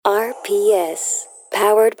RPS,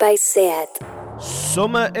 powered by SEAT.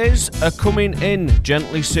 Summer is a-coming in,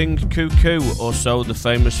 gently sing cuckoo, or so the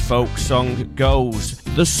famous folk song goes.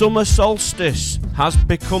 The summer solstice has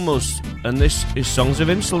become us, and this is Songs of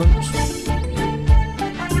Insolence.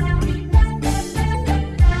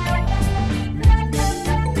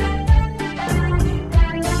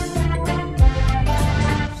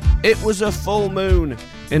 It was a full moon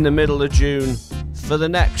in the middle of June. For the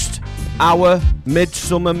next hour,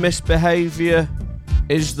 midsummer misbehaviour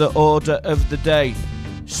is the order of the day.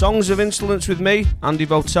 Songs of Insolence with me, Andy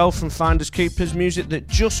Votel from Finders Keepers, music that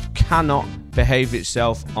just cannot behave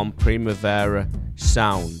itself on Primavera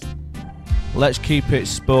Sound. Let's keep it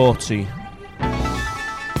sporty.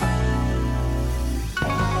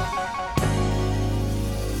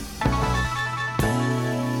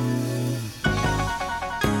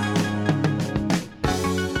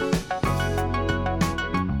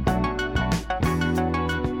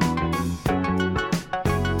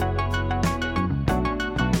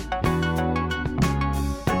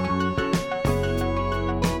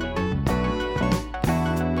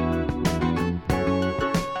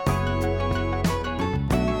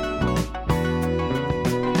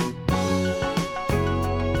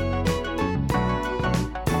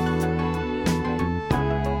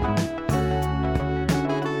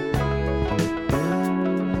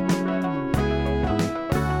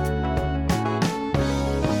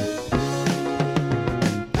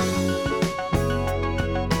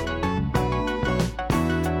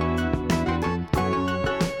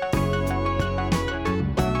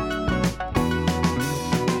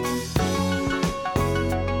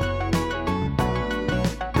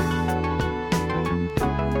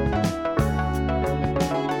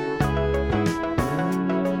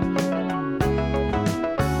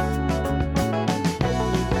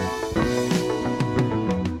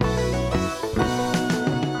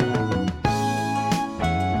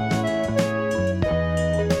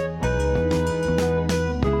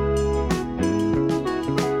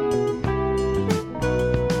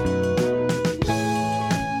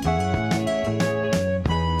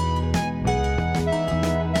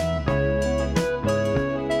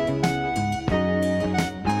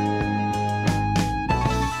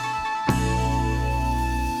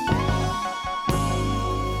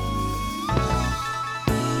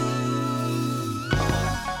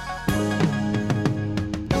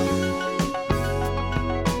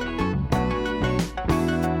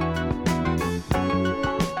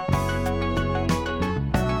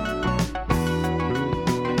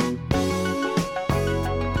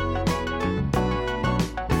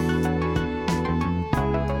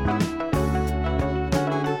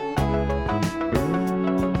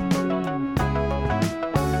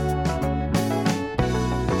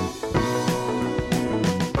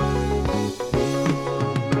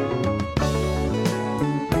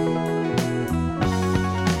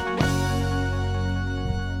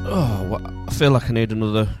 I feel like I need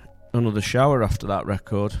another shower after that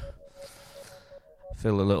record. I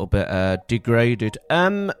feel a little bit degraded.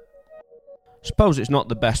 Suppose it's not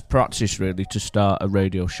the best practice really to start a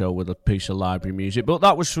radio show with a piece of library music, but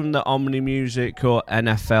that was from the Omni Music or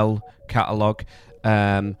NFL catalogue.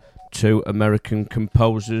 Two American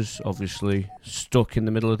composers, obviously stuck in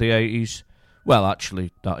the middle of the 80s. Well,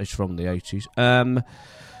 actually, that is from the 80s.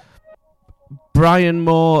 Brian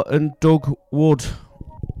Moore and Doug Wood.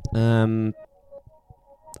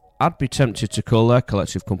 I'd be tempted to call their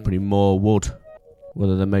collective company Moore Wood,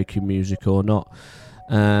 whether they're making music or not.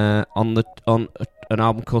 On an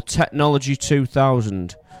album called Technology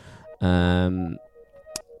 2000.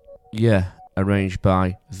 Arranged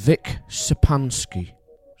by Vic Sapansky.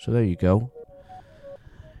 So there you go.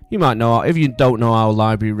 You might know, if you don't know how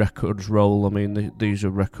library records roll, I mean, these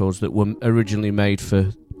are records that were originally made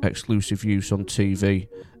for exclusive use on TV.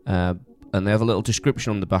 And they have a little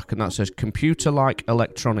description on the back, and that says computer-like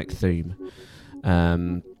electronic theme.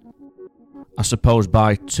 I suppose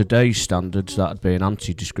by today's standards, that'd be an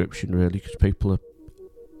anti-description, really, because people are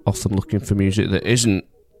often looking for music that isn't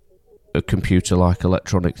a computer-like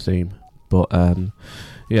electronic theme. But,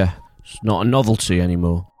 it's not a novelty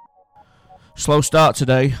anymore. Slow start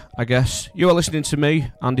today, I guess. You are listening to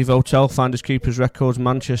me, Andy Votel, Finders Keepers Records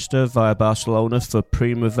Manchester, via Barcelona for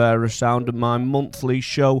Primavera Sound, and my monthly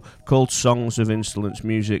show called Songs of Insolence,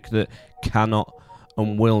 music that cannot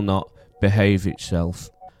and will not behave itself.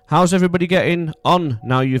 How's everybody getting on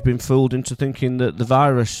now you've been fooled into thinking that the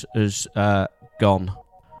virus has gone?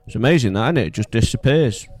 It's amazing that, isn't it? It just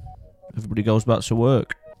disappears. Everybody goes back to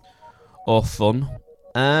work. Or fun.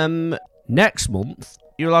 Next month,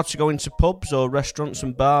 you're allowed to go into pubs or restaurants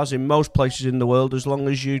and bars in most places in the world as long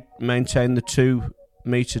as you maintain the 2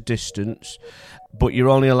 metre distance, but you're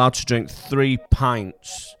only allowed to drink 3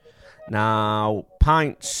 pints. Now,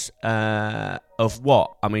 pints of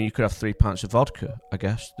what? I mean, you could have 3 pints of vodka, I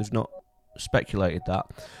guess. They've not speculated that.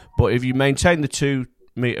 But if you maintain the 2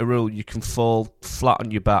 metre rule, you can fall flat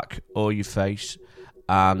on your back or your face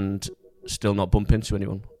and still not bump into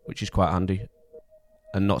anyone, which is quite handy.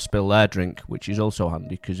 And not spill their drink, which is also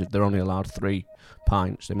handy, because if they're only allowed 3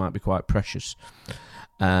 pints, they might be quite precious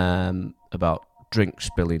about drink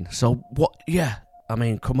spilling. So, what? Yeah, I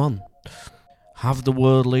mean, come on. Have the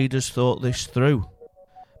world leaders thought this through?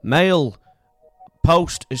 Mail,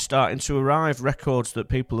 post is starting to arrive. Records that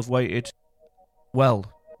people have waited,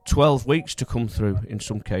 12 weeks to come through in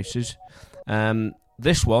some cases.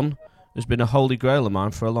 This one has been a holy grail of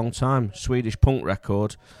mine for a long time. Swedish punk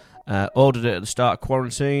record. Ordered it at the start of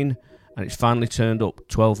quarantine, and it's finally turned up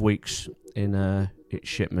 12 weeks in its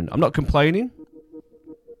shipment. I'm not complaining.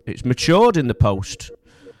 It's matured in the post.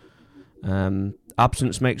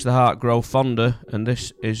 Absence makes the heart grow fonder, and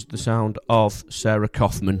this is the sound of Sarah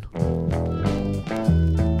Kaufman.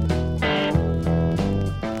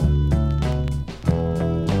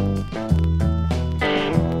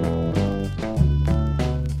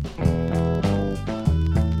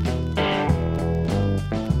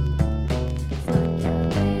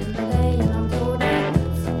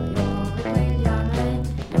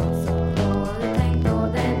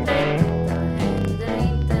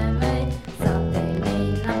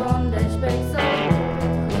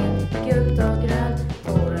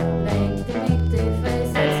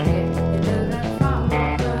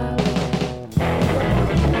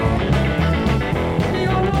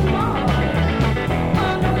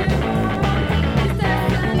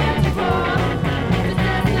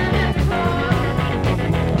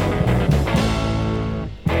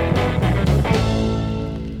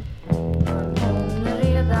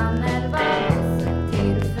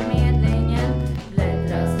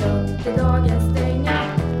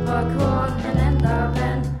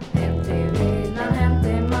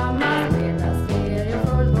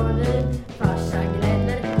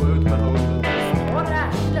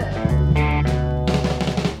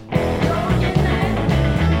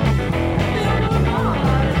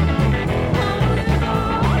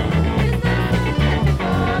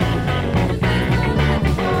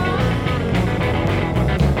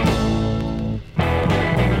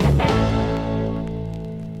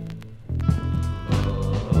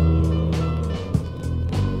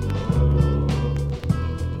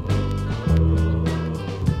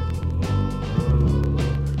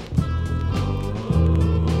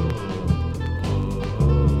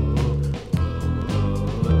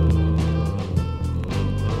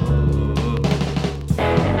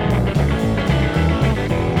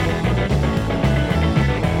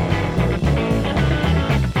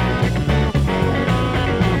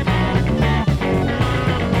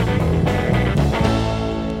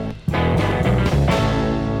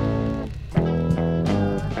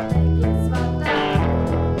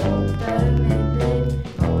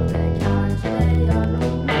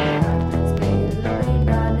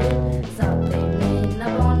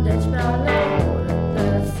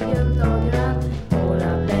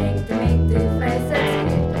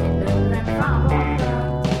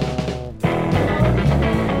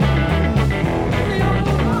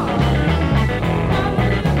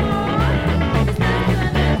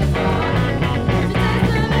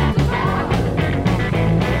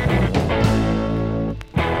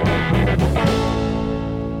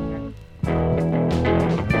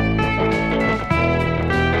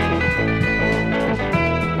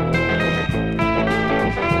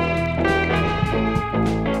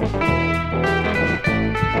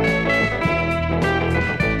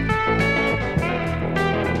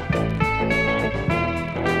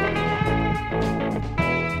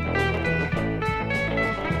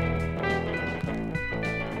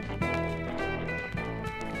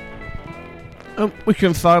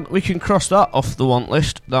 We can cross that off the want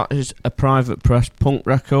list. That is a private press punk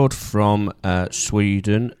record from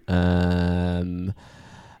Sweden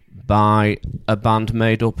by a band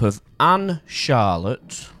made up of Anne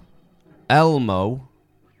Charlotte, Elmo,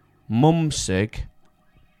 Mumsig,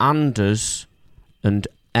 Anders and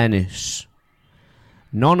Ennis.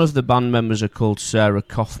 None of the band members are called Sarah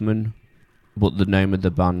Kaufman, but the name of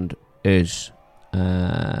the band is.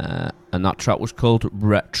 And that track was called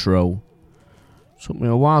Retro. Took me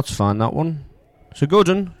a while to find that one. It's a good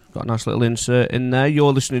one. Got a nice little insert in there.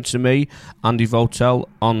 You're listening to me, Andy Votel,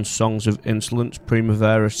 on Songs of Insolence,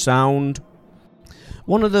 Primavera Sound.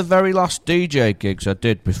 One of the very last DJ gigs I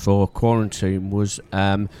did before quarantine was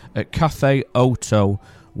at Cafe Oto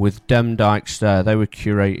with Dem Dykes there. They were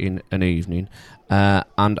curating an evening.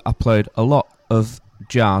 and I played a lot of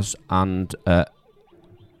jazz and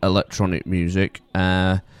electronic music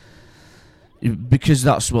because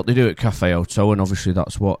that's what they do at Cafe Oto, and obviously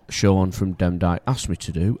that's what Sean from Demdike asked me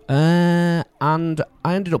to do. And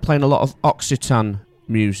I ended up playing a lot of Occitan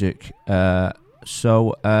music.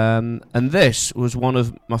 And this was one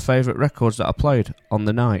of my favourite records that I played on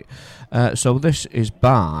the night. So this is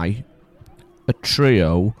by a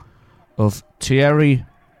trio of Thierry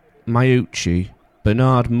Maiucci,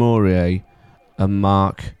 Bernard Mourier, and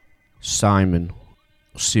Mark Simon.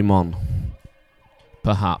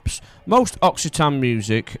 Perhaps. Most Occitan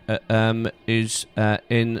music is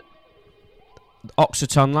in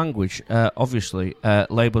Occitan language, obviously.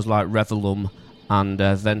 Labels like Revelum and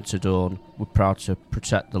Ventadorn were proud to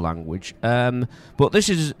protect the language. But this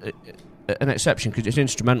is an exception because it's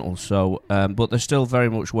instrumental, so but they're still very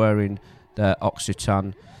much wearing their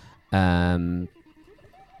Occitan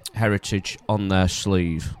heritage on their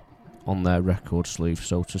sleeve, on their record sleeve,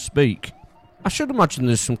 so to speak. I should imagine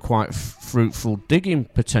there's some quite fruitful digging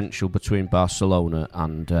potential between Barcelona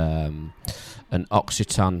and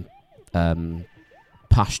Occitan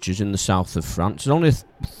pastures in the south of France. It's only a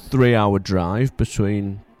 3-hour drive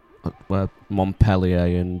between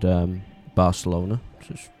Montpellier and Barcelona.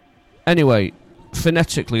 Anyway,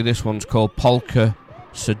 phonetically this one's called Polka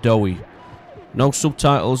Sadowy. No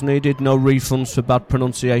subtitles needed, no refunds for bad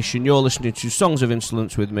pronunciation. You're listening to Songs of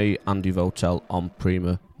Insolence with me, Andy Votel, on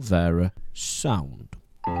Primavera Sound.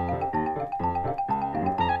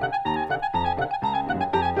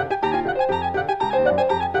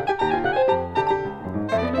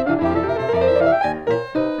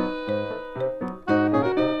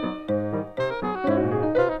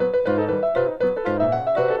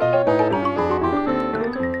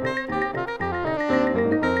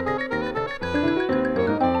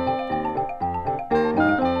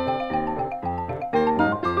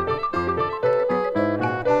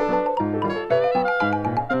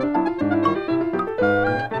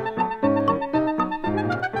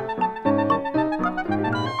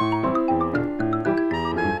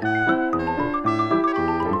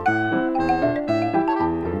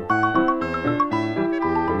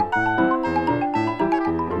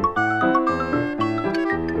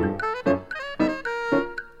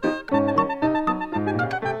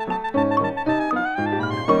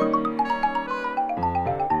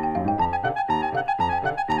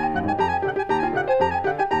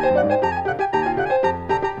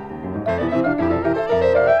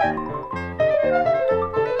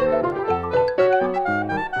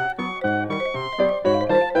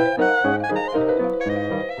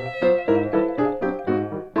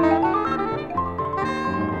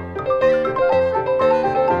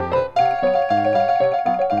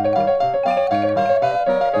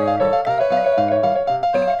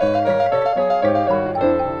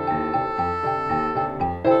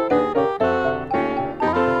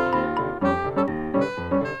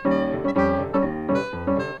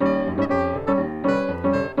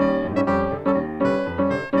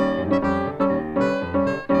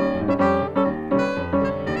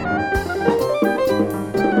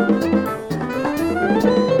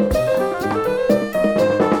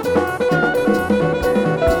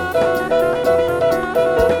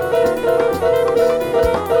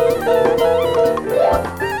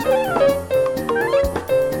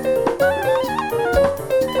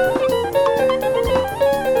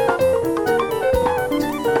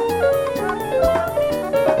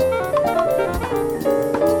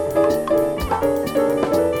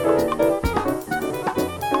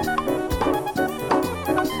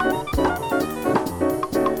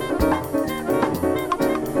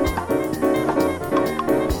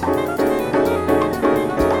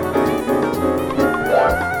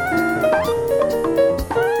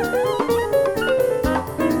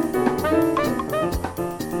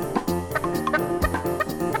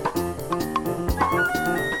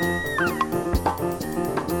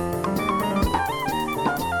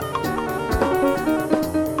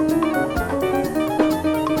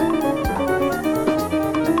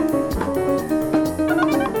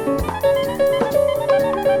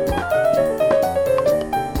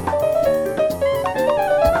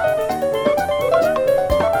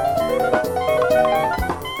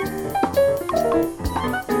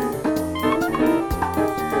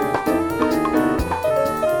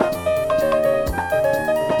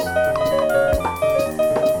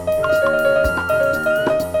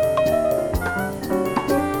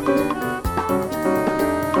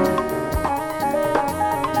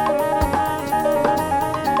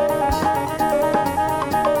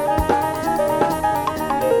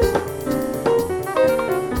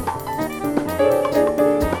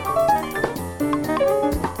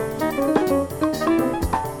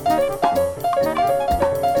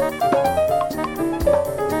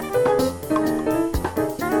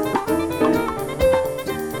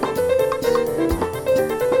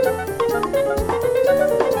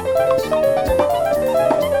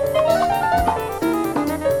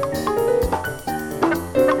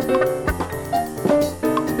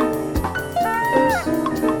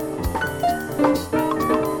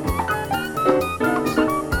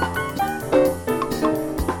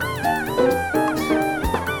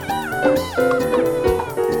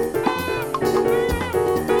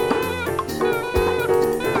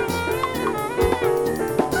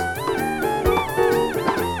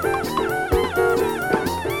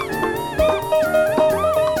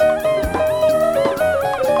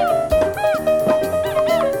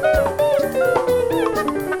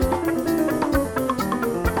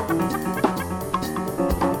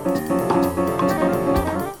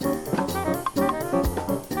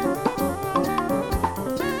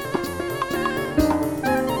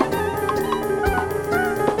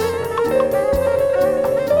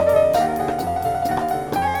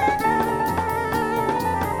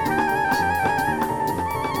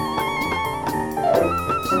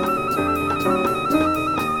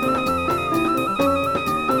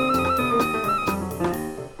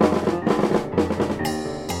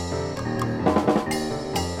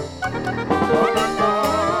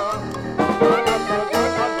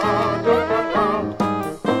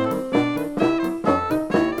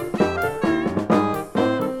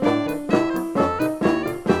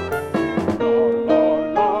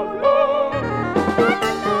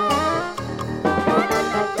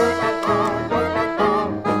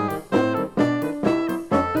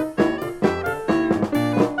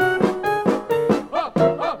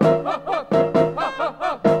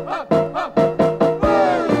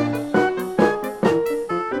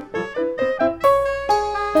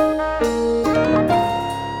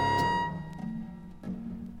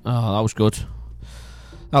 That was good.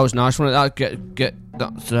 That was nice.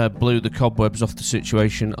 That blew the cobwebs off the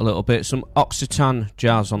situation a little bit. Some Occitan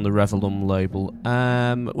jazz on the Revelum label.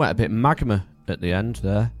 Went a bit magma at the end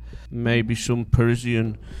there. Maybe some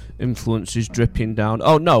Parisian influences dripping down.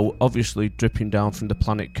 Oh no, obviously dripping down from the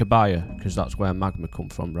planet Kabaya, because that's where magma come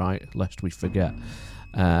from, right? Lest we forget.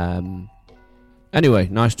 Anyway,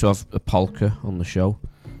 nice to have a polka on the show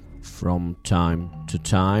from time to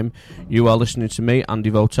time. You are listening to me,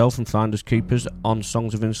 Andy Votel, from Finders Keepers on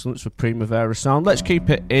Songs of Insolence for Primavera Sound. Let's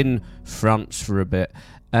keep it in France for a bit.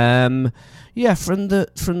 From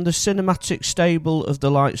the cinematic stable of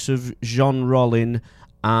the likes of Jean Rollin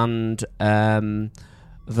and Valerian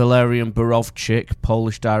Borovchik,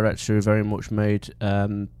 Polish director who very much made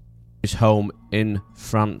his home in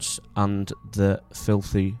France and the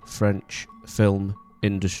filthy French film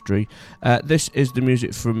industry. This is the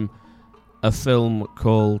music from a film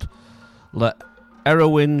called Les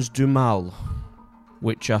Héroïnes du Mal,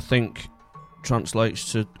 which I think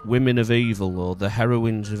translates to Women of Evil, or The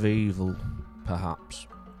Heroines of Evil, perhaps.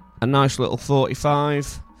 A nice little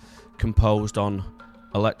 45 composed on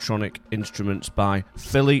electronic instruments by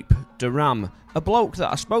Philippe Duram, a bloke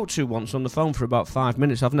that I spoke to once on the phone for about 5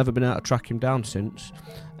 minutes. I've never been able to track him down since.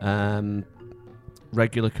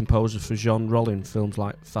 Regular composer for Jean Rollin, films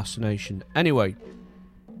like Fascination. Anyway,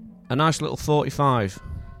 a nice little 45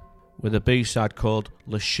 with a B-side called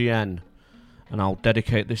Le Chien, and I'll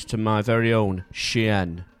dedicate this to my very own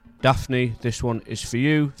Chien. Daphne, this one is for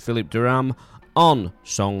you, Philippe Duram, on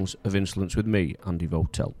Songs of Insolence with me, Andy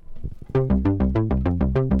Votel.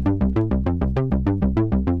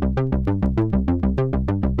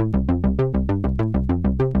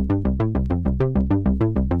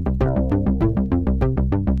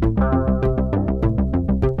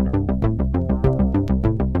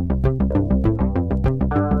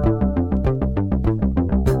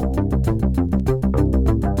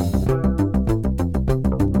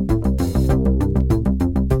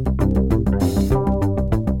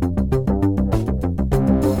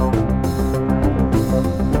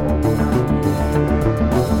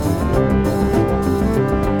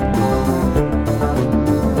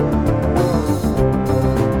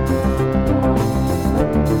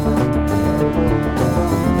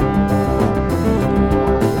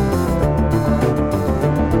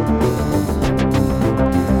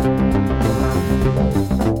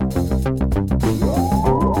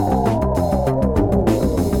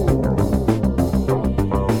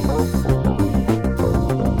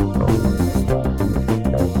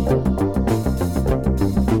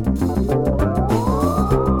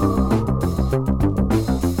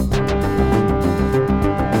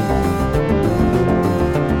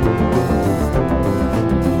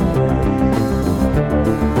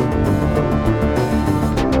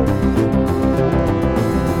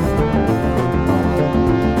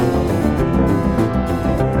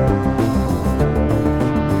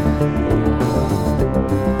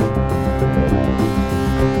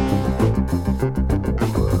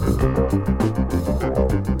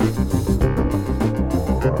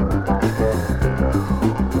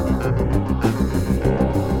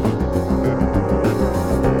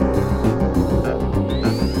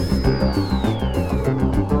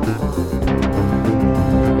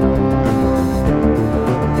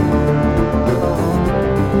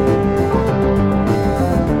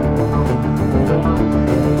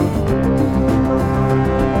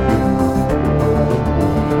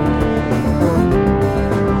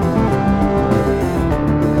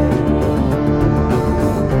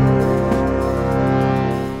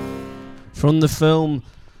 From the film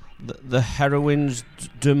The Heroines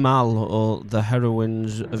du Mal, or The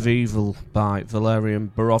Heroines of Evil by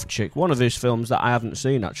Valerian Borovchik. One of his films that I haven't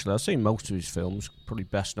seen, actually. I've seen most of his films, probably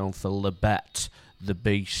best known for Le Bête, The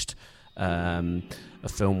Beast, a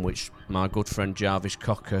film which my good friend Jarvis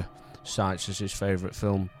Cocker cites as his favourite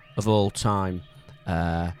film of all time,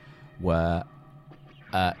 where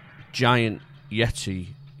a giant yeti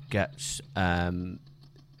gets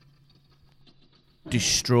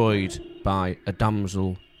destroyed by a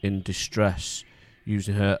damsel in distress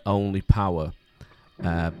using her only power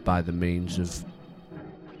by the means of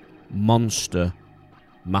monster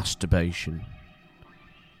masturbation,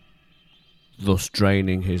 thus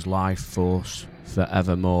draining his life force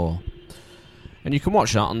forevermore. And you can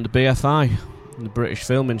watch that on the BFI, the British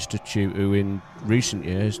Film Institute, who in recent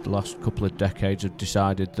years, the last couple of decades, have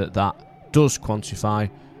decided that that does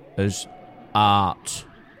quantify as art.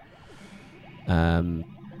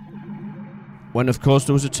 When, of course,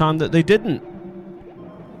 there was a time that they didn't.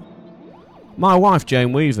 My wife,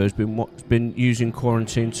 Jane Weaver, has been using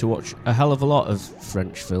quarantine to watch a hell of a lot of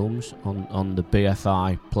French films on the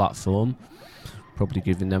BFI platform. Probably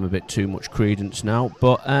giving them a bit too much credence now.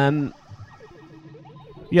 But,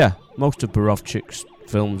 yeah, most of Borovchik's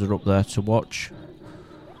films are up there to watch.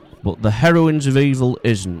 But The Heroines of Evil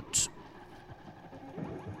isn't.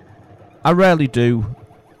 I rarely do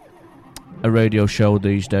a radio show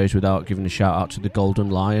these days without giving a shout out to the Golden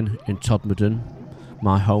Lion in Todmorden,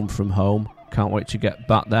 my home from home. Can't wait to get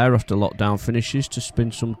back there after lockdown finishes to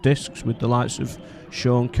spin some discs with the likes of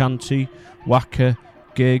Sean Canty, Wacker,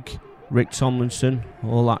 Gig, Rick Tomlinson,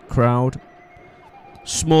 all that crowd.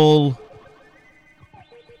 Small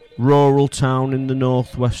rural town in the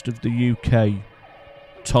northwest of the UK,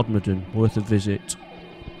 Todmorden, worth a visit.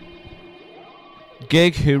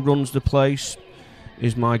 Gig, who runs the place,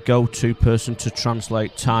 is my go-to person to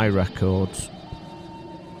translate Thai records.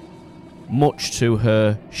 Much to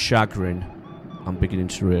her chagrin, I'm beginning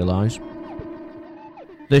to realise.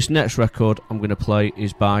 This next record I'm going to play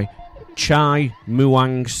is by Chai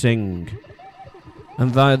Muang Singh.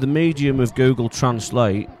 And via the medium of Google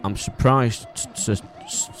Translate, I'm surprised to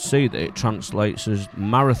see that it translates as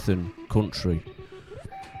Marathon Country.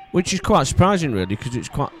 Which is quite surprising, really, because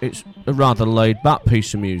it's a rather laid-back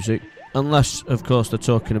piece of music. Unless, of course, they're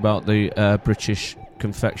talking about the British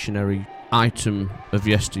confectionery item of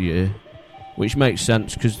yesteryear, which makes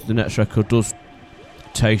sense because the next record does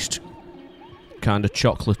taste kind of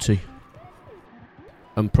chocolatey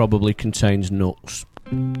and probably contains nuts.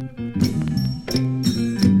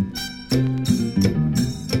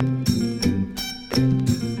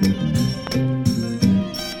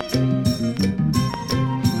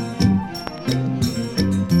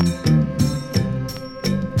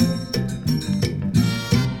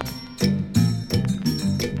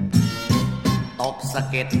สะ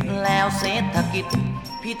เก็ดแล้วเศรษฐกิจ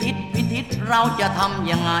พิทิศเราจะท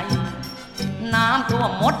ำยังไงน้ำท่ว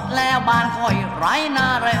มหมดแล้วบ้านค่อยไร่นา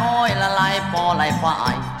ไรอ้อยละลายปอไหลฝ่า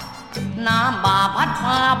ยน้ำบ่าพัดพ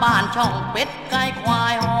าบ้านช่องเป็ดไก่ควา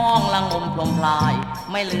ยห้องละงมพลมพลาย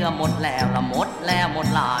ไม่เหลือหมดแล้วละหมดแล้วหมด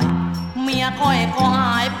ลายเมียค่อยก็ห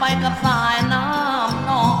ายไปกับสายน้ำ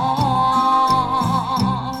นอง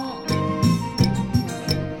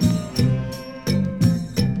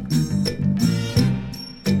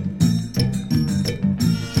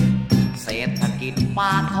ป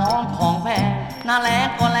ากท้องของแพงหน้าแล้ง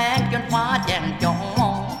ก็แล้งจนฟ้าแจ้งจ้องม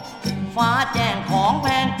องฟ้าแจ้งของแพ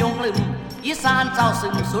งจงกลืมอีสานเจ้าซึ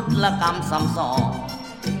มสุดละกำซ้ำซ้อน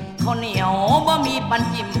ข้าวเหนียวบ่มีปัน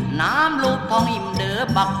จิ้มน้ำลูกทองอิ่มเด้อ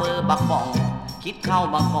บักเบอร์บักป่องคิดเข้า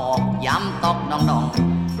บางกอกย้ำตอกดอง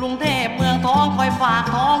กรุงเทพเมืองทองคอยฝาก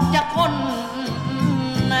ท้องจะคน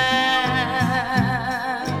แน่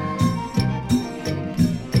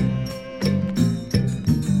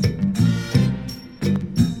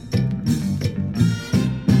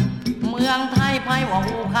เมืองไทยไผว่า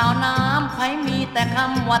หูข่าวน้ำไผมีแต่ค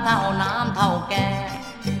ำว่าเท่าน้ำเท่าแก่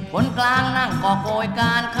คนกลางนั่งก่อโกยก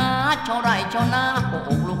ารค้าเช่าไร่เช่านาโป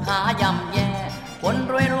กลูกค้าย่ำแย่คน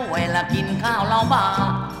รวยละกินข้าวเหล้าบา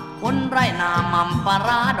คนไร่นามั่มปลา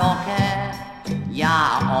ร้าดอกแค่หญ้า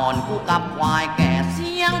อ่อนคู่กับควายแก่เ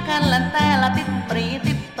สียงกันลันแต่ละติดตรี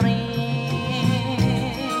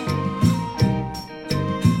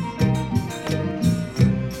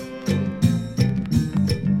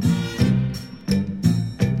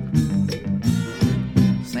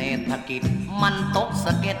มันตกส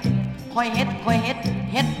ะเก็ดค่อยเ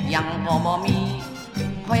ฮ็ดยังก็บ่มี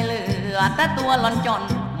ค่อยเหลือแต่ตัวหล่อนจอน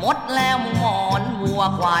หมดแล้วหมูหมอนวัว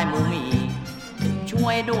ควายหมูหมีช่ว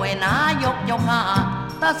ยด้วยนายกเจ้าข้า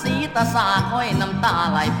ตาสีตาสาค่อยน้ำตา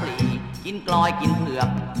ไหลปลีกินกลอยกินเผือก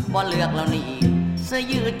บ่เลือกแล้วนี่เสื้อ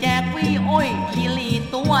ยืดแจกฟรีโอ้ยอีหลี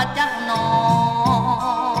ตัวจักหน่อ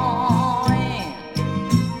ย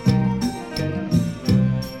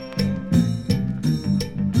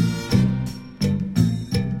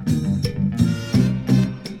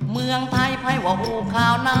เมืองไทยไผว่าหูข่า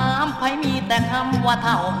วน้ำไผมีแต่คำว่าเ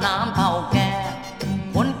ท่าน้ำเท่าแก่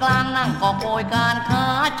คนกลางนั่งก็โกยการค้า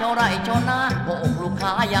เจ้าไรเจ้านาหัวอกลูกค้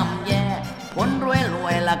าย่ำแย่คนรวยรว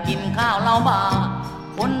ยละกินข้าวเหล้าบา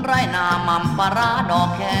คนไร้หน้ามั่มปลาร้าดอก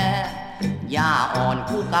แค่หญ้าอ่อน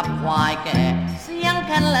คู่กับควายแก่เสียงแ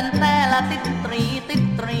คนแลนแต่ละติดตรีติด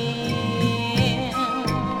ตรี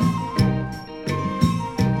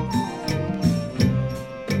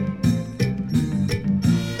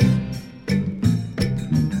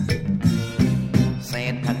เศร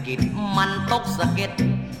ษฐกิจมันตกสะเก็ด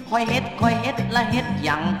ค่อยเฮ็ดละเฮ็ดห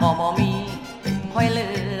ยังก็บ่มีค่อยเหลื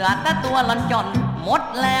อแต่ตัวหล่อนจอนหมด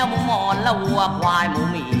แล้วหมูหมอนละวัวควายหมู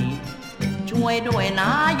หมีช่วยด้วยนะ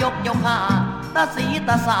ยกขาตาสีต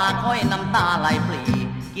าสาค่อยน้ำตาไหลปลี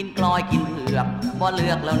กินกลอยกินเผือกบ่เลื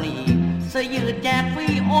อกแล้วนี่เสื้อยืดแจกฟรี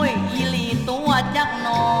โอ้ยอีหลีตัวจักห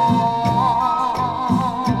น่อย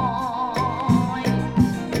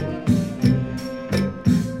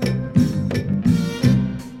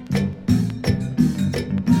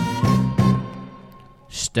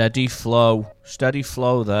Steady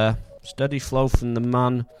flow there. Steady flow from the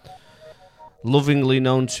man lovingly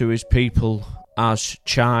known to his people as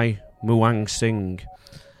Chai Muang Singh.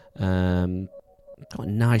 Got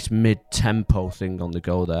a nice mid-tempo thing on the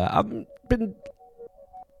go there.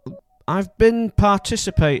 I've been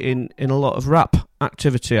participating in a lot of rap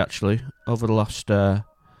activity actually over the last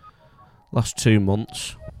 2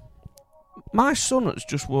 months. My son has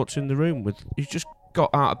just walked in the room he's just got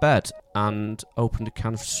out of bed and opened a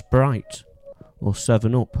can of Sprite or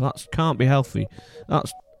 7-Up. That can't be healthy.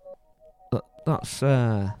 That's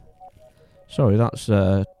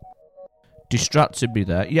distracted me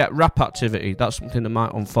there. Yeah, rap activity. That's something that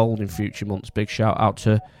might unfold in future months. Big shout out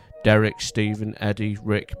to Derek, Stephen, Eddie,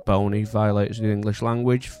 Rick, Boney, violators of the English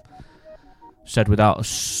language. Said without a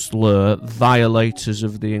slur, violators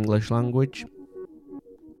of the English language.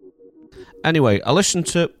 Anyway, I listened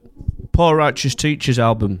to Poor Righteous Teacher's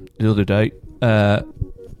album the other day,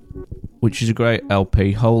 which is a great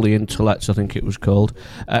LP, Holy Intellects I think it was called,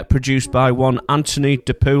 produced by one Anthony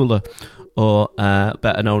DePula, or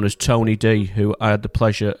better known as Tony D, who I had the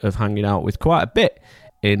pleasure of hanging out with quite a bit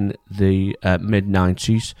in the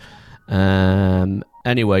mid-90s.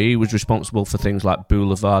 Anyway, he was responsible for things like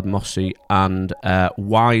Boulevard Mossy and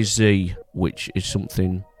YZ, which is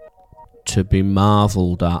something to be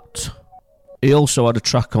marvelled at. He also had a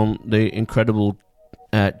track on the incredible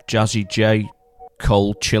Jazzy J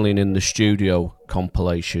Cold Chilling in the Studio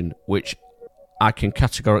compilation, which I can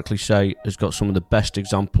categorically say has got some of the best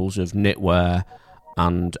examples of knitwear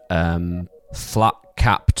and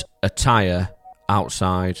flat-capped attire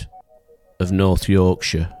outside of North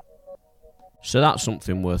Yorkshire. So that's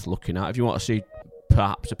something worth looking at. If you want to see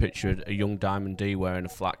perhaps a picture of a young Diamond D wearing a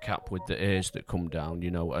flat cap with the ears that come down,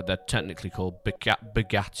 you know, they're technically called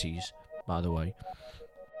Bugattis, by the way.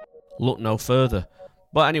 Look no further.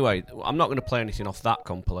 But anyway, I'm not going to play anything off that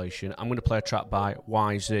compilation. I'm going to play a track by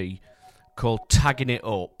YZ called Tagging It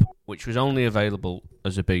Up, which was only available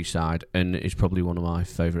as a B-side and is probably one of my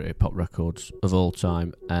favourite hip-hop records of all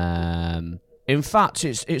time. In fact,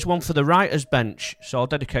 it's one for the writer's bench, so I'll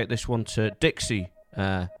dedicate this one to Dixie,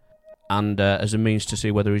 and as a means to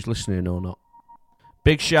see whether he's listening or not.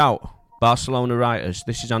 Big shout, Barcelona writers.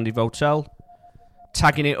 This is Andy Votel,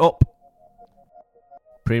 Tagging It Up.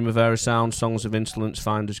 Primavera Sound, Songs of Insolence,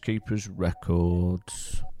 Finders Keepers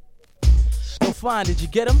Records. Yo, fine, did you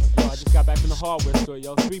get them? Yo, I just got back from the hardware store,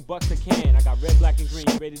 yo. $3 a can. I got red, black, and green.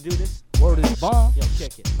 You ready to do this? Word is bomb. Yo,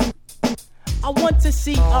 check it. I want to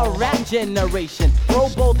see a rap generation. Throw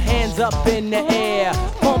both hands up in the air.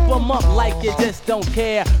 Pump them up like you just don't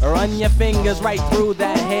care. Run your fingers right through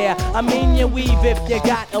that hair. I mean you weave if you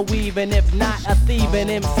got a weave. And if not a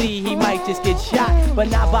thieving MC, he might just get shot. But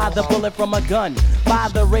not by the bullet from a gun. By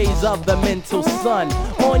the rays of the mental sun.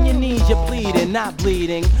 On your knees you're pleading, not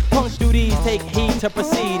bleeding. Punch through these, take heed to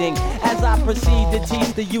proceeding. As I proceed to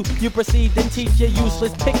teach the youth, you proceed to teach your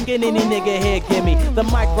useless. Picking any nigga here, give me the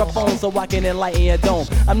microphone so I can enlighten your dome.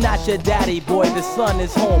 I'm not your daddy, boy, the son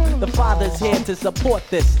is home. The father's here to support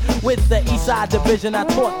this. With the Eastside Division, I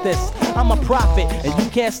taught this. I'm a prophet, and you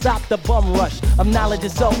can't stop the bum rush of knowledge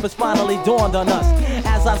itself has finally dawned on us.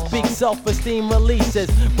 As As I speak, self-esteem releases.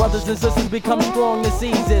 Brothers and sisters become strong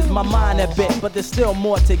diseases. My mind a bit, but there's still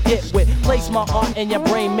more to get with. Place my art in your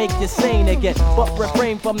brain, make you sane again. But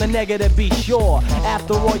refrain from the negative, be sure.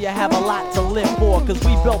 After all, you have a lot to live for. Cause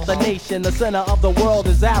we built the nation, the center of the world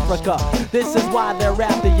is Africa. This is why they're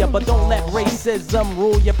after you, but don't let racism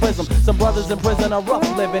rule your prism. Some brothers in prison are rough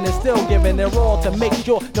living and still giving their all to make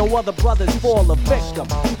sure no other brothers fall a victim.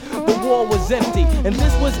 The war was empty, and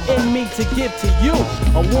this was in me to give to you.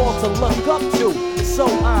 A wall to look up to, so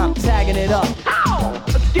I'm tagging it up. Ow!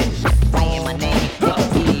 Writing my name,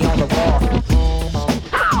 graffiti on the wall.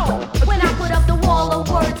 Ow! When I put up the wall of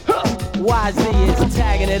words, YZ is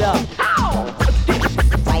tagging it up. ow!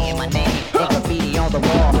 Writing my name, graffiti on the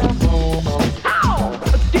wall. Ow!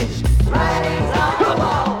 Writings on the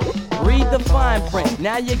wall. Read the fine print,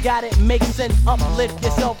 now you got it, make sense. Uplift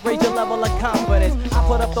yourself, raise your level of confidence. I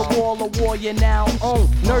put up the wall of war you now own.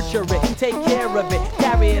 Nurture it, take care of it,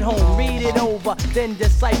 carry it home, read it over, then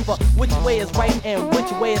decipher which way is right and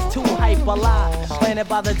which way is too hype. A lie planted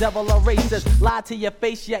by the devil or racist. Lie to your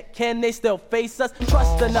face, yet can they still face us?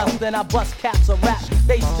 Trust in us, then I bust caps of rap.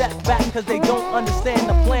 They step back cause they don't understand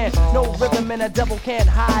the plan. No rhythm and the devil can't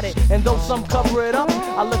hide it. And though some cover it up,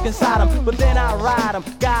 I look inside them, but then I ride them,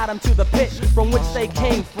 guide them to the pit from which they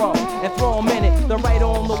came from, and throw them in it. The right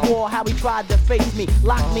on the wall, how he tried to face me,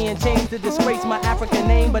 lock me in chains to disgrace my African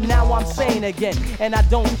name. But now I'm sane again, and I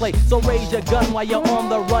don't play. So raise your gun while you're on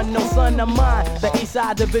the run. No son of mine, the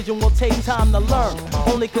Eastside Division will take time to learn.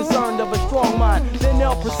 Only concerned of a strong mind. Then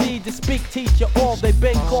they'll proceed to speak, teach you all. They've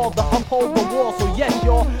been called to uphold the wall. So yes,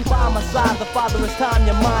 y'all, by my side, the father is time.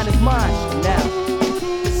 Your mind is mine now.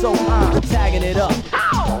 So I'm tagging it up.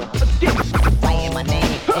 Ow! Writing my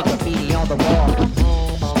name, graffiti on the wall.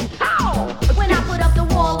 Ow! When I put up the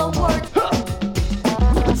wall of words,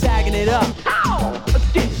 Tagging it up. ow!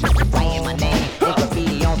 Writing my name,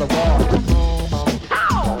 graffiti on the wall.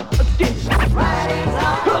 Ow! Writings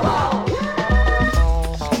on the wall.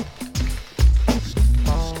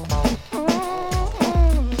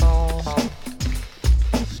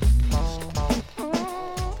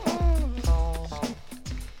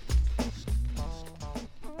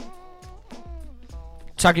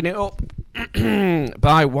 Tagging it up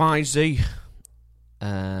by YZ,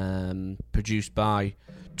 produced by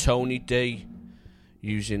Tony D,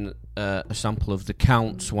 using a sample of The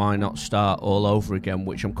Counts' Why Not Start All Over Again,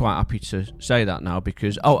 which I'm quite happy to say that now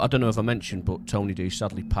because, I don't know if I mentioned, but Tony D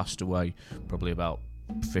sadly passed away probably about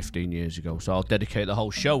 15 years ago, so I'll dedicate the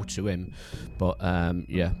whole show to him. But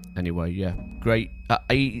anyway, great.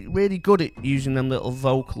 He really good at using them little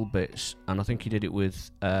vocal bits, and I think he did it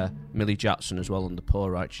with Millie Jackson as well on the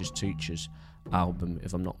Poor Righteous Teachers album,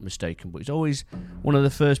 if I'm not mistaken. But he's always one of the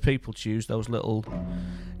first people to use those little,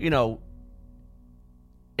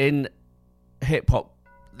 in hip hop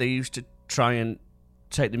they used to try and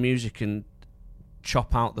take the music and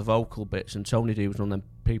chop out the vocal bits, and Tony D was one of them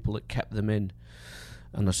people that kept them in.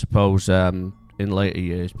 And I suppose in later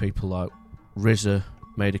years, people like RZA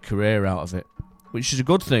made a career out of it, which is a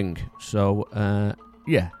good thing. So, a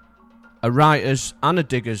Writers and a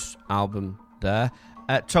Diggers album there.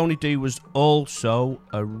 Tony D was also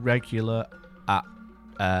a regular at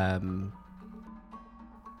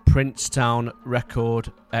Princetown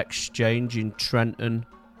Record Exchange in Trenton.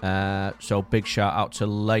 So big shout out to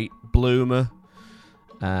late Bloomer,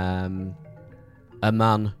 a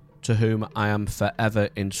man to whom I am forever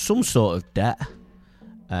in some sort of debt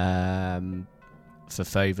for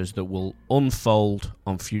favours that will unfold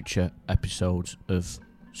on future episodes of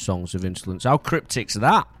Songs of Insolence. How cryptic's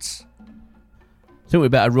that? I think we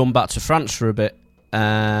better run back to France for a bit.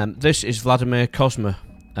 This is Vladimir Cosma,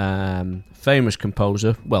 famous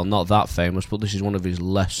composer. Well, not that famous, but this is one of his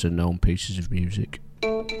lesser known pieces of music.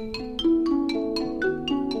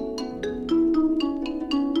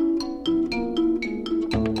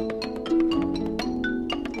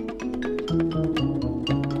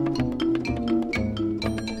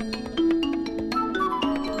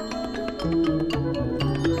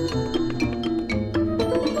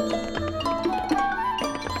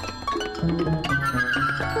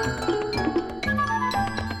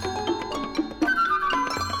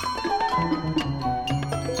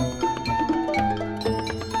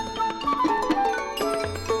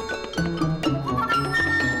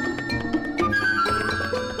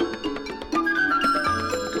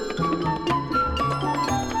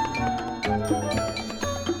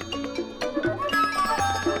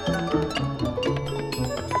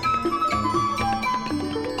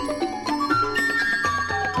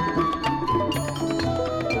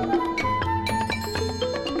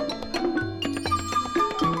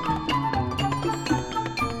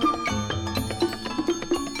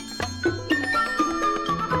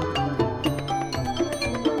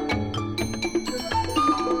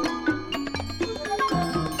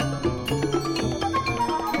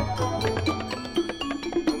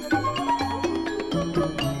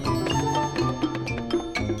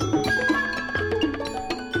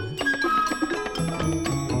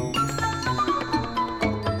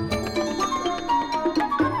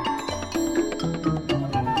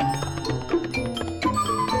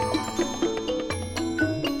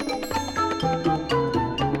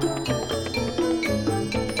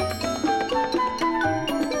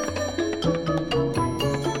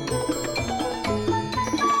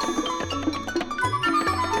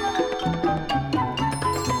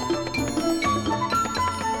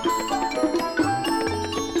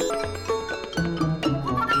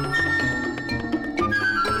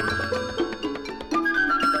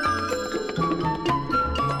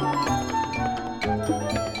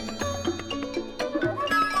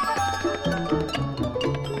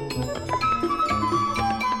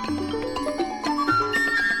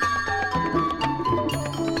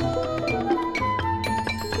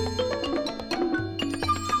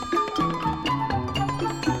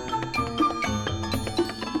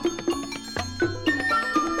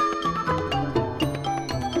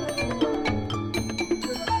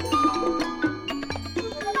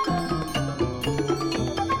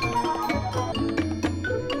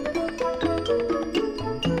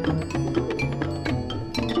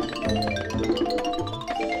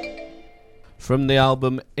 from the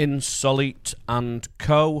album Insolite and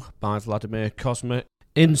Co. by Vladimir Cosma.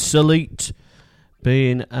 Insolite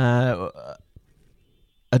being a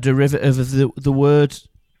derivative of the word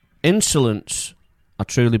insolence, I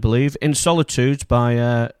truly believe. In Solitude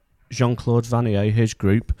by Jean-Claude Vanier, his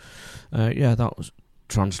group. That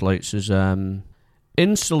translates as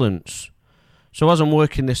insolence. So as I'm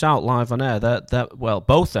working this out live on air,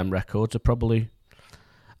 both them records are probably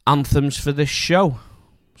anthems for this show.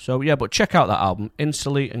 So yeah, but check out that album,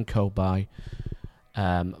 Insolite and Co. by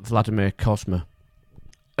Vladimir Cosma.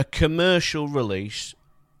 A commercial release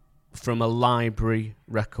from a library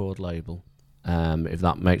record label, if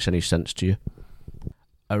that makes any sense to you.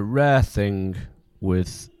 A rare thing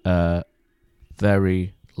with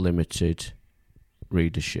very limited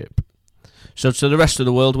readership. So to the rest of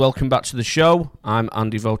the world, welcome back to the show. I'm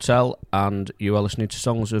Andy Votel, and you are listening to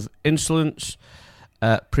Songs of Insolence,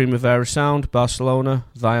 Primavera Sound, Barcelona,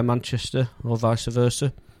 via Manchester, or vice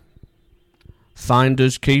versa.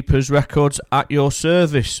 Finders, Keepers Records at your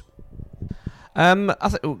service. I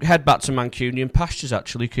think we'll head back to Mancunian pastures,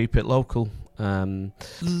 actually, keep it local.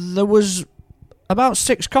 There was about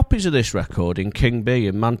 6 copies of this record in King B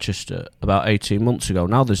in Manchester about 18 months ago.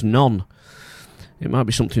 Now there's none. It might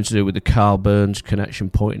be something to do with the Carl Burns connection,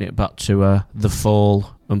 pointing it back to The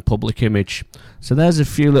Fall and Public Image. So there's a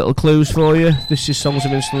few little clues for you. This is Songs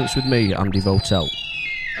of Insolence with me, Andy Votel.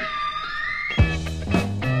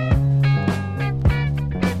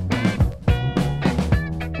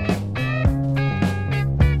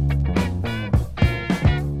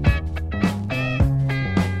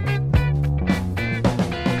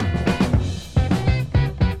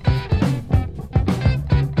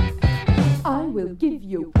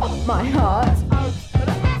 My heart.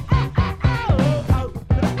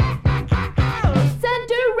 Send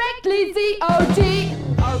directly ZOD.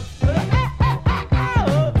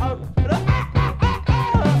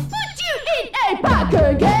 Put you in a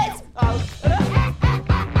packet.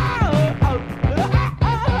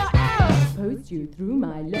 Post you through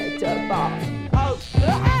my letterbox.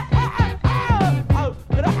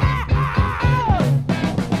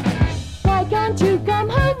 Why can't you come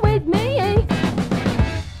home with me?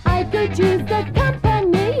 Could use the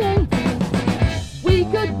company. We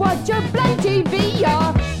could watch a blank TV.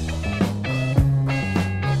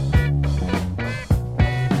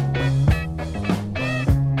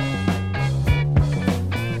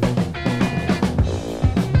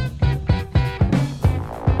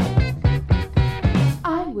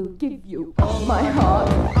 I will give you all my heart.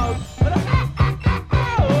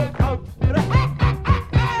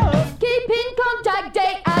 Keep in contact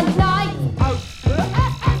day and night.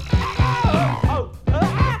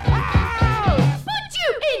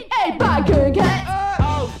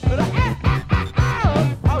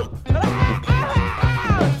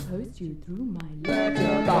 Post you through my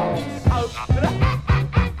letterbox.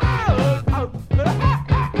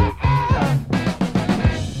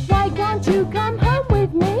 Why can't you come home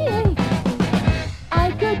with me?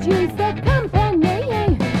 I could use the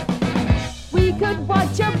company. We could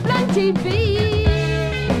watch a blank TV.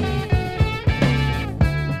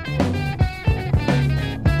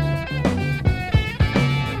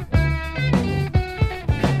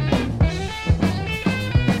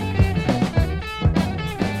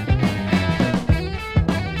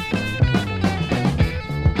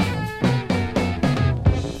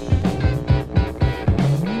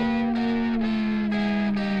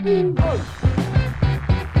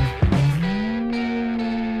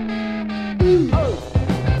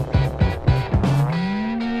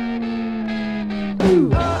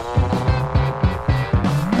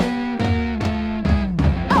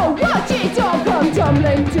 Oh, watch it all come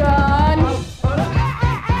tumbling down.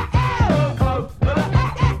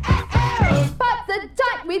 But the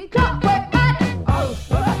tight with Clockwork Man.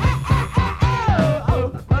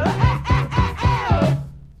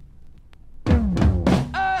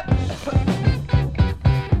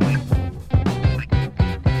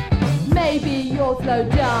 Maybe you'll slow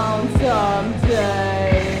down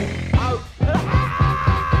someday.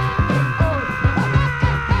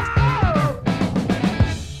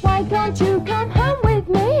 Why can't you come home with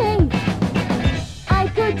me? I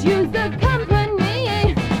could use the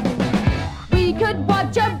company. We could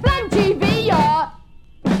watch a blank TV.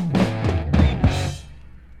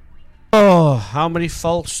 Oh, how many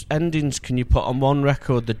false endings can you put on one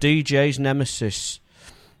record? The DJ's Nemesis,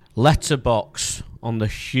 Letterbox on the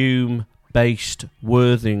Hume-based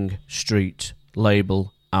Worthing Street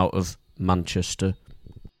label out of Manchester.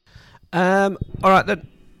 Alright then,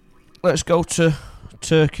 let's go to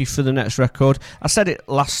Turkey for the next record. I said it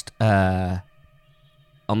on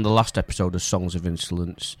the last episode of Songs of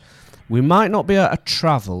Insolence. We might not be able to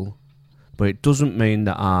travel, but it doesn't mean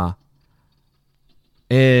that our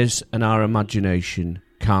ears and our imagination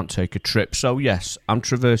can't take a trip. So yes, I'm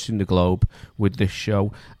traversing the globe with this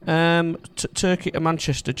show. Turkey to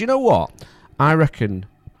Manchester. Do you know what? I reckon,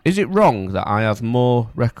 is it wrong that I have more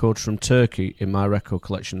records from Turkey in my record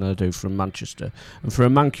collection than I do from Manchester? And for a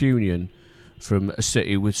Mancunian from a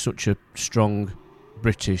city with such a strong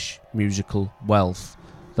British musical wealth,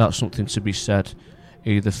 that's something to be said,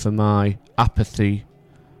 either for my apathy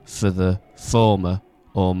for the former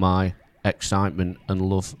or my excitement and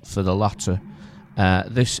love for the latter.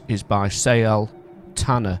 This is by Sayal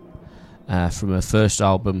Tanner from her first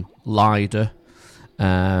album, Lider.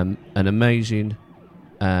 An amazing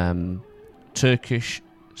Turkish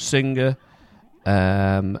singer,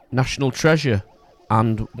 national treasure,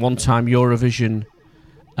 and one-time Eurovision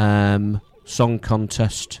song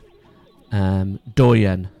contest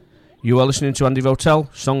doyen. You are listening to Andy Votel,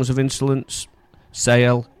 Songs of Insolence,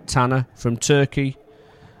 Sayal Tanner from Turkey,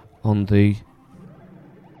 on the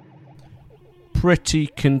pretty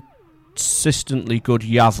consistently good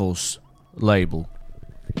Yavuz label.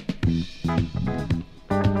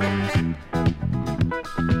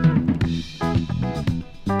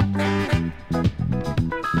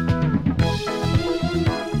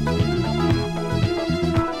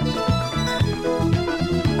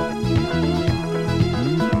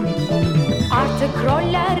 Artık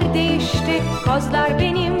roller değişti, kozlar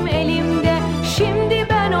benim elimde. Şimdi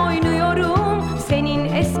ben oynuyorum senin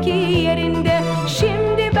eski yerinde.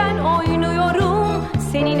 Şimdi ben oynuyorum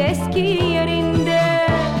senin eski yerinde.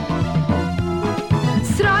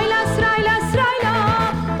 Sırayla sırayla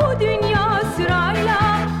sırayla bu dünya sırayla.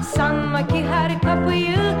 Sanma ki her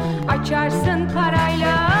kapıyı açarsın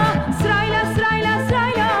parayla. Sırayla sırayla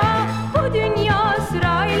sırayla bu dünya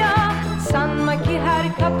sırayla. Sanma ki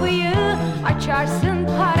her kapıyı açarsın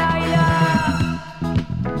parayla.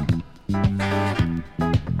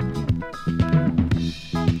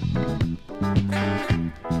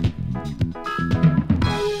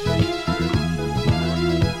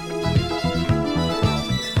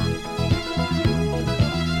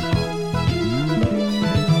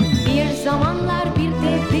 Bir zamanlar bir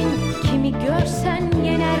devrin, kimi görsen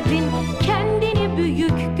yenerdin. Kendini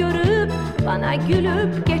büyük görüp bana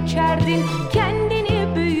gülüp geçerdin.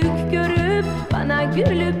 Kendini büyük görüp bana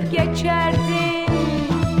gülüp geçerdin.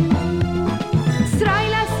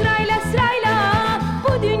 Sırayla sırayla sırayla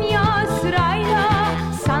bu dünya sırayla.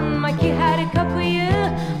 Sanma ki her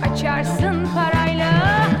kapıyı açarsın parayla.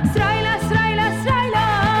 Sırayla sırayla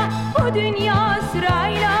sırayla bu dünya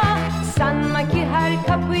sırayla. Sanma ki her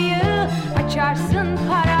kapıyı açarsın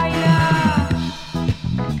parayla.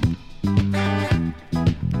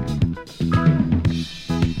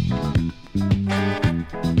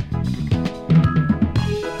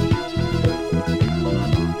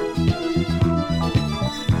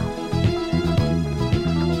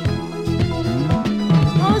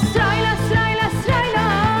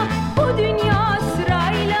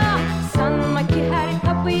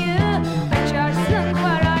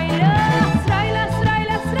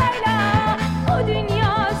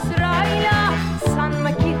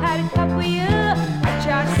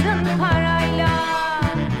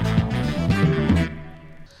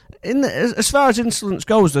 As far as Insolence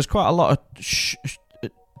goes, there's quite a lot of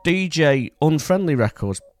DJ unfriendly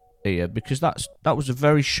records here, because that was a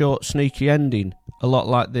very short, sneaky ending, a lot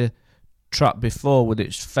like the track before with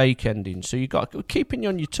its fake ending. So you got keeping you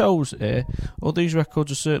on your toes here. Well, these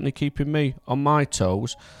records are certainly keeping me on my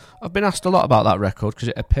toes. I've been asked a lot about that record because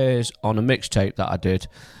it appears on a mixtape that I did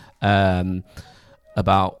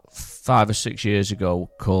about 5 or 6 years ago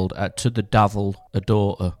called To the Devil a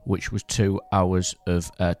Daughter, which was 2 hours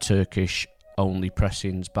of Turkish only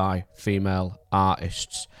pressings by female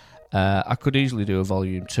artists. I could easily do a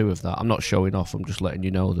volume 2 of that. I'm not showing off, I'm just letting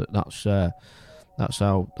you know that that's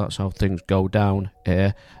how things go down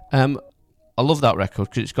here. I love that record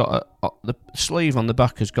because it's got the sleeve on the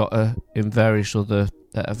back has got in various other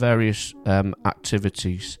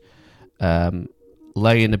activities,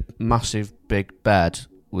 laying a massive big bed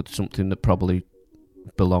with something that probably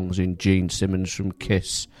belongs in Gene Simmons from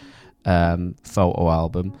Kiss photo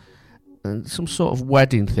album, and some sort of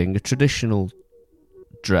wedding thing, a traditional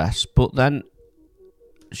dress, but then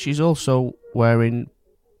she's also wearing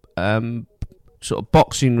sort of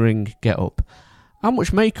boxing ring get up. How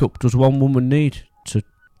much makeup does one woman need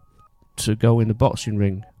to go in the boxing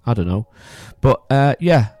ring? I don't know. But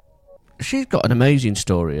yeah, she's got an amazing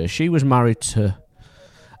story here. She was married to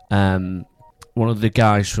one of the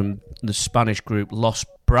guys from the Spanish group Los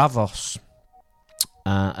Bravos,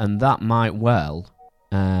 and that might well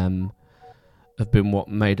have have been what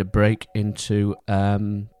made her break into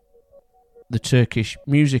the Turkish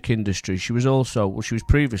music industry. She was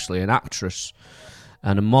previously an actress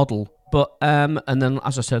and a model. But and then,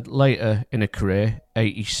 as I said, later in her career,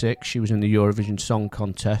 86, she was in the Eurovision Song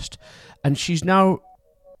Contest, and she's now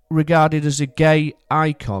regarded as a gay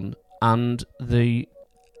icon, and the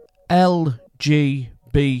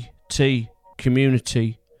LGBT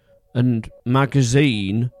community and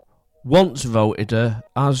magazine once voted her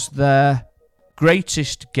as their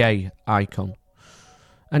greatest gay icon.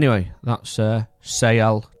 Anyway, that's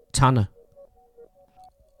Sayal Tanner.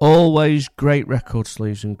 Always great record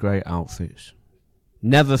sleeves and great outfits.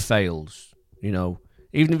 Never fails, you know.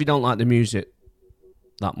 Even if you don't like the music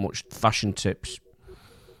that much, fashion tips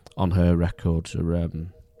on her records are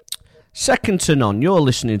second to none. You're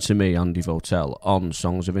listening to me, Andy Votel, on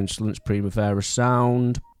Songs of Insolence Primavera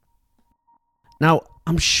Sound. Now,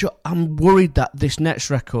 I'm worried that this next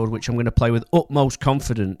record, which I'm going to play with utmost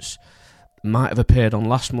confidence, might have appeared on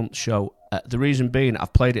last month's show. The reason being,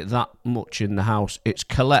 I've played it that much in the house. It's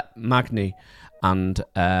Colette Magni and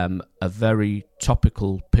a very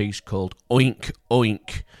topical piece called Oink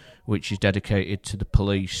Oink, which is dedicated to the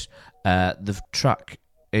police. The track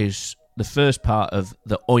is the first part of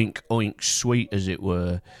the Oink Oink suite, as it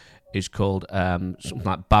were, is called something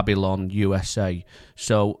like Babylon USA.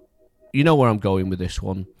 So you know where I'm going with this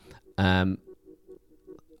one.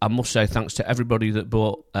 I must say thanks to everybody that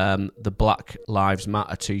bought the Black Lives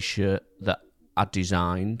Matter t-shirt that I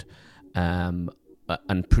designed and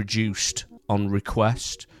produced on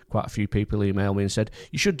request. Quite a few people emailed me and said,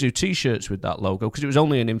 you should do t-shirts with that logo, because it was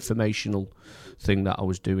only an informational thing that I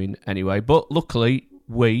was doing anyway. But luckily,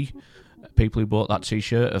 people who bought that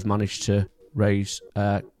t-shirt, have managed to raise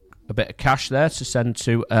a bit of cash there to send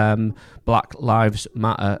to Black Lives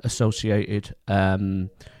Matter associated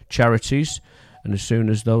charities. And as soon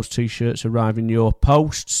as those t-shirts arrive in your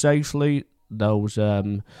post safely, those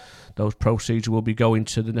proceeds will be going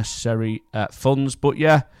to the necessary funds. But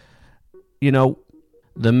yeah, you know,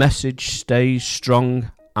 the message stays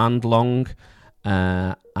strong and long.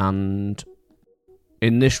 And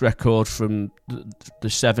in this record from the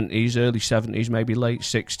 70s, early 70s, maybe late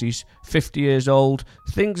 60s, 50 years old,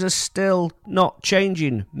 things are still not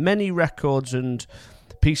changing. Many records and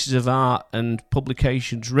pieces of art and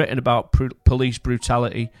publications written about police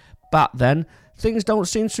brutality back then, things don't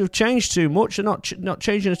seem to have changed too much. They're not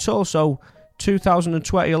changing at all. So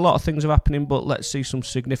 2020, a lot of things are happening, but let's see some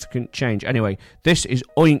significant change. Anyway, this is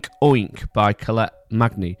Oink Oink by Colette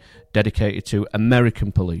Magni, dedicated to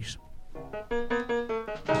American police.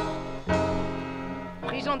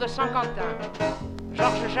 Prison de Saint-Quentin.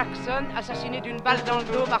 George Jackson, assassiné d'une balle dans le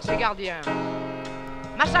dos par ses gardiens.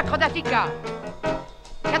 Massacre d'Attica.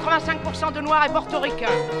 85% de Noirs et Portoricains.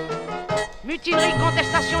 Mutinerie,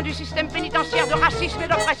 contestation du système pénitentiaire de racisme et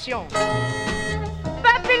d'oppression.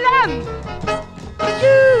 Babylone,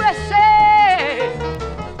 USA.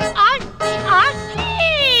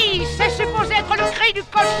 C'est supposé être le cri du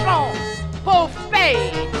cochon. Pauvre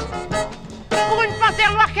Pate. Pour une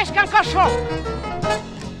panthère noire, qu'est-ce qu'un cochon?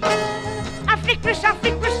 Un flic plus un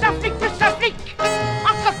flic plus un flic plus un flic.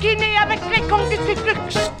 Encoquiné avec les cons du Ku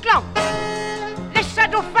Klux Klan. Les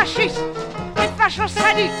sadofascistes, les fachos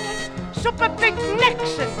sadiques, Super Big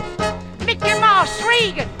Nixon, Mickey Mouse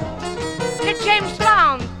Reagan, les James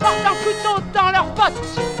Bond portent un couteau dans leurs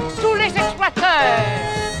bottes, tous les exploiteurs.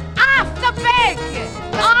 After Beg,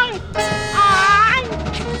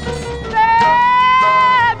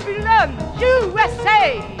 Babylon, USA.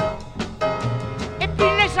 Et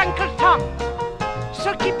puis les Uncle Tom,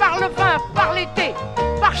 ceux qui par le vin, par l'été,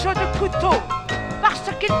 par chaud de couteau.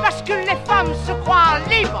 Parce qu'ils basculent, les femmes se croient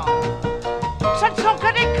libres. Ce ne sont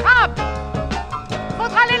que des crabes.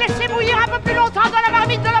 Faudra les laisser bouillir un peu plus longtemps dans la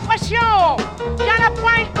marmite de l'oppression. Bien à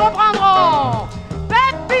point, ils comprendront.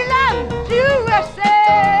 Babylon, USA.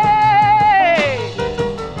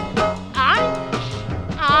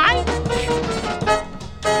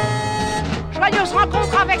 Joyeuse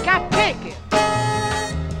rencontre avec un pig.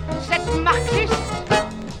 Cette marxiste,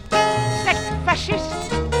 cette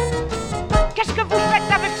fasciste. Qu'est-ce que vous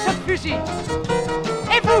faites avec ce fusil?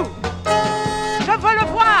 Et vous? Je veux le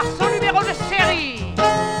voir, son numéro de série.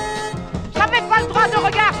 J'avais pas le droit de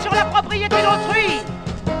regard sur la propriété d'autrui.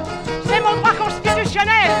 C'est mon droit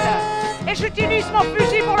constitutionnel. Et j'utilise mon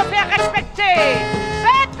fusil pour le faire respecter.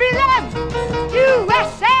 Babylon,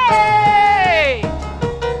 USA.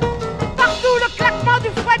 Partout le claquement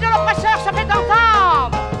du fouet de l'oppresseur se fait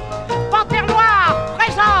entendre. Panthère noire,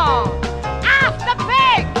 présente. After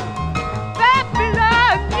Peg.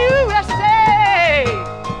 USA.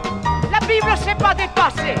 La Bible s'est pas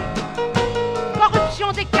dépassée.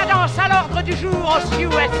 Corruption, décadence à l'ordre du jour.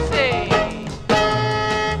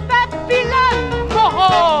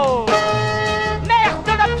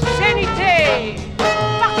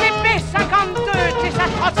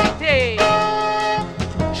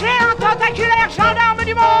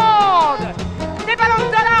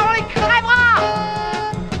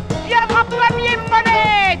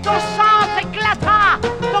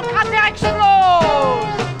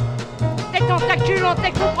 se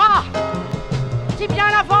découpera si bien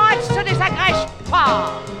avant elle se désagrège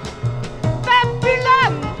pas.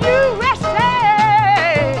 Babylon USA,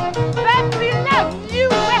 Babylon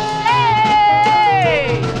USA.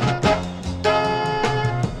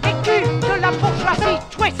 Écu de la bourgeoisie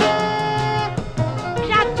twist.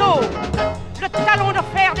 Bientôt, le talon de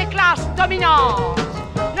fer des classes dominantes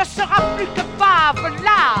ne sera plus que bave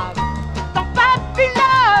lave. Dans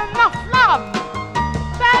Babylone en flamme,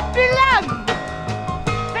 Babylone,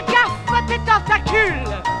 fais gaffe à tes tentacules.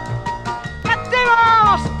 La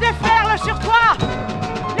démence déferle sur toi,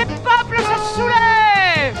 les peuples se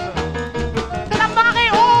soulèvent. La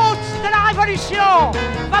marée haute de la révolution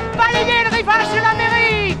va balayer le rivage de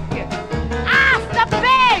l'Amérique. After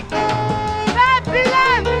big,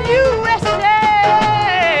 Babylon USA,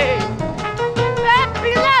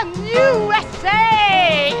 Babylon USA.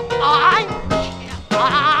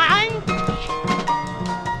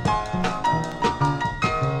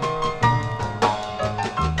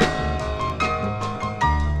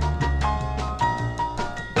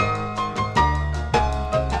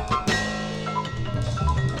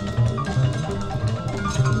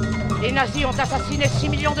 Les nazis ont assassiné 6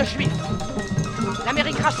 millions de juifs.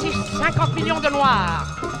 L'Amérique raciste, 50 millions de noirs.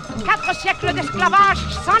 4 siècles d'esclavage,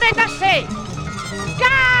 c'en est assez.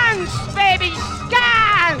 Dance, baby,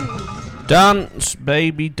 dance! Dance,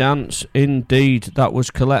 baby, dance, indeed. That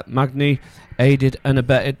was Colette Magny, aided and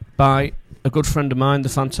abetted by a good friend of mine, the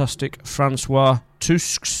fantastic Francois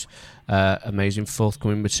Tusks. Amazing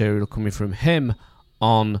forthcoming material coming from him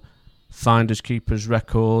on Finders Keepers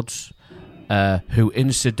Records, who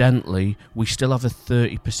incidentally we still have a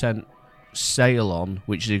 30% sale on,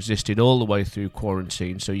 which has existed all the way through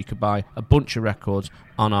quarantine, so you could buy a bunch of records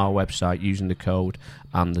on our website using the code,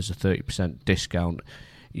 and there's a 30% discount.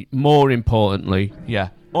 More importantly,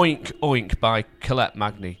 Oink Oink by Colette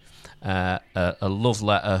Magny, a love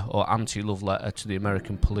letter or anti-love letter to the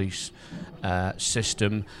American police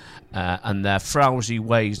system and their frowsy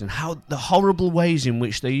ways, and how the horrible ways in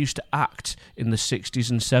which they used to act in the 60s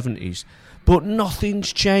and 70s. But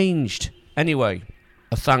nothing's changed. Anyway,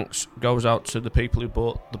 a thanks goes out to the people who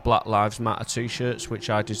bought the Black Lives Matter t-shirts, which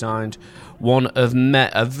I designed. One of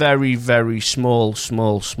a very, very small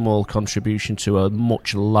contribution to a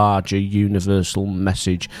much larger universal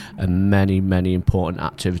message and many, many important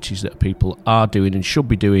activities that people are doing and should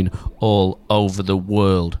be doing all over the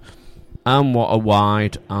world. And what a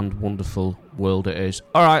wide and wonderful world it is.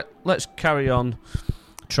 All right, let's carry on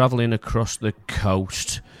travelling across the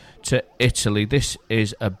coast to Italy. This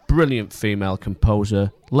is a brilliant female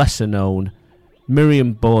composer, lesser known,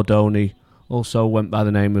 Miriam Bordoni, also went by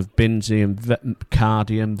the name of Binzi and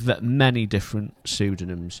Cardi and many different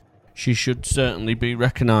pseudonyms. She should certainly be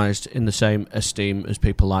recognised in the same esteem as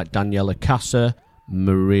people like Daniela Casa,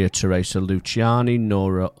 Maria Teresa Luciani,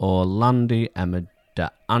 Nora Orlandi, Emma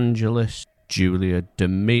De Angelis, Julia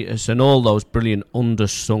Demetis, and all those brilliant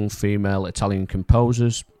undersung female Italian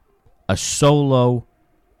composers. A solo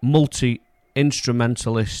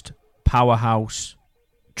multi-instrumentalist powerhouse,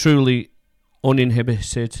 truly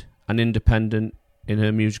uninhibited and independent in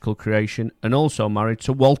her musical creation, and also married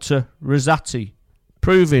to Walter Rosati,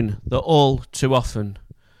 proving that all too often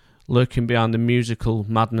lurking behind the musical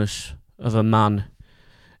madness of a man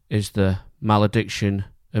is the malediction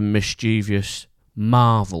and mischievous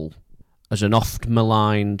marvel as an oft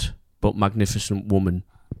maligned but magnificent woman.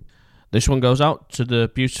 This one goes out to the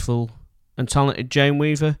beautiful and talented Jane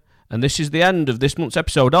Weaver, and this is the end of this month's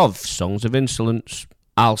episode of Songs of Insolence.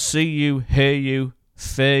 I'll see you, hear you,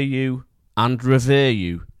 fear you, and revere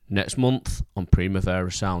you next month on Primavera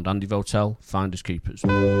Sound. Andy Votel, Finders Keepers.